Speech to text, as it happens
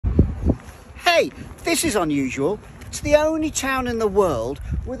Hey, this is unusual. It's the only town in the world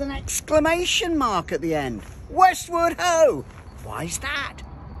with an exclamation mark at the end. Westward ho! Why is that?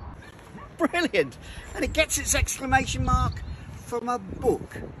 Brilliant. And it gets its exclamation mark from a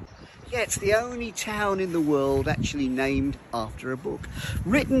book. Yeah, it's the only town in the world actually named after a book.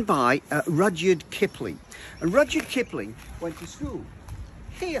 Written by Rudyard Kipling. And Rudyard Kipling went to school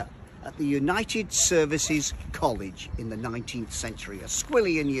here at the United Services College in the 19th century, a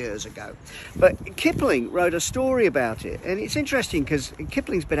squillion years ago. But Kipling wrote a story about it, and it's interesting because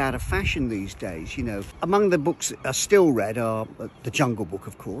Kipling's been out of fashion these days, you know. Among the books that are still read are The Jungle Book,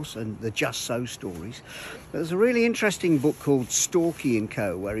 of course, and the Just So stories. But there's a really interesting book called Storky &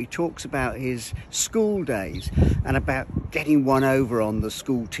 Co, where he talks about his school days and about getting one over on the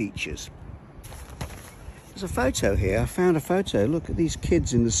school teachers. There's a photo here. I found a photo. Look at these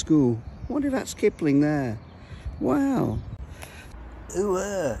kids in the school. I wonder if that's Kipling there. Wow. Ooh,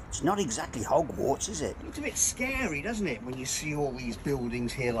 it's not exactly Hogwarts, is it? It looks a bit scary, doesn't it, when you see all these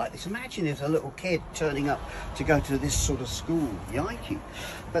buildings here like this. Imagine if a little kid turning up to go to this sort of school. Yikey.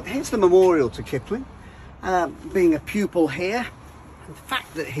 But hence the memorial to Kipling, being a pupil here. And the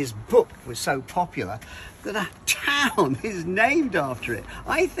fact that his book was so popular that a town is named after it.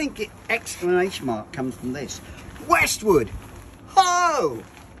 I think the exclamation mark comes from this. Westward, ho!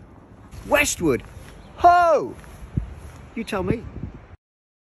 Westward, ho! You tell me.